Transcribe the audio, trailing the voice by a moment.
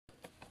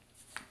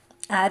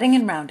Adding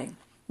and rounding.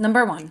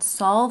 Number 1,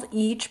 solve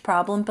each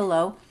problem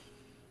below.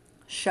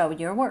 Show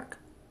your work.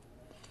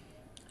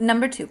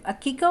 Number 2,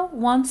 Akiko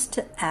wants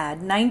to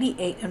add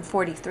 98 and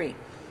 43.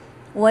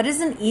 What is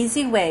an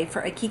easy way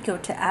for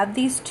Akiko to add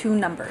these two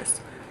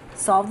numbers?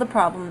 Solve the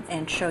problem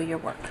and show your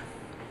work.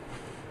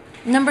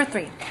 Number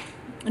 3,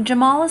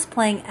 Jamal is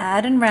playing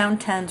add and round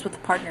tens with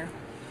a partner.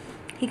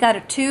 He got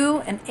a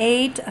 2, an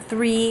 8, a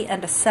 3,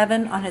 and a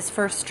 7 on his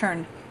first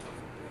turn.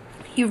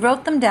 He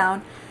wrote them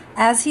down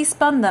as he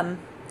spun them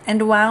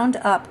and wound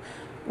up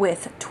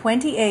with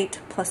 28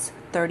 plus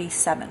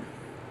 37.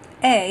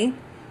 A,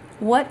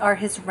 what are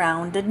his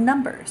rounded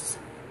numbers?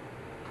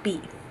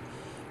 B,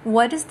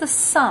 what is the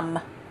sum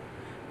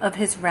of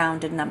his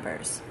rounded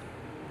numbers?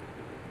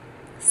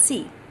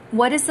 C,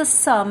 what is the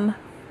sum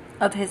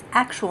of his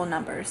actual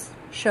numbers?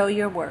 Show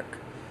your work.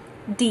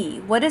 D,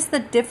 what is the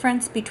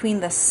difference between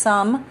the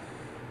sum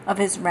of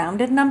his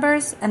rounded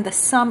numbers and the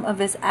sum of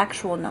his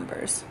actual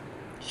numbers?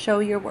 Show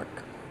your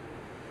work.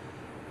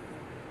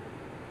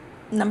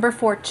 Number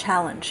 4,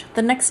 challenge.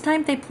 The next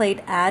time they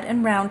played add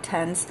and round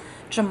tens,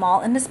 Jamal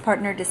and his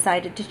partner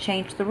decided to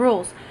change the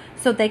rules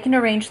so they can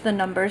arrange the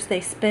numbers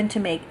they spin to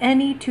make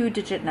any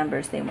 2-digit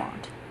numbers they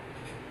want.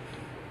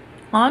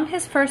 On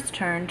his first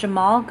turn,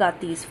 Jamal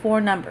got these 4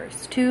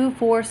 numbers, 2,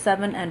 4,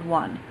 7, and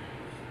 1.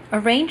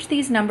 Arrange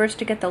these numbers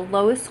to get the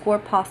lowest score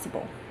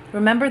possible.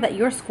 Remember that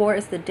your score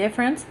is the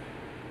difference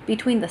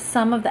between the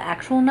sum of the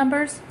actual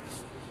numbers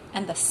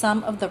and the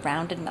sum of the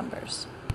rounded numbers.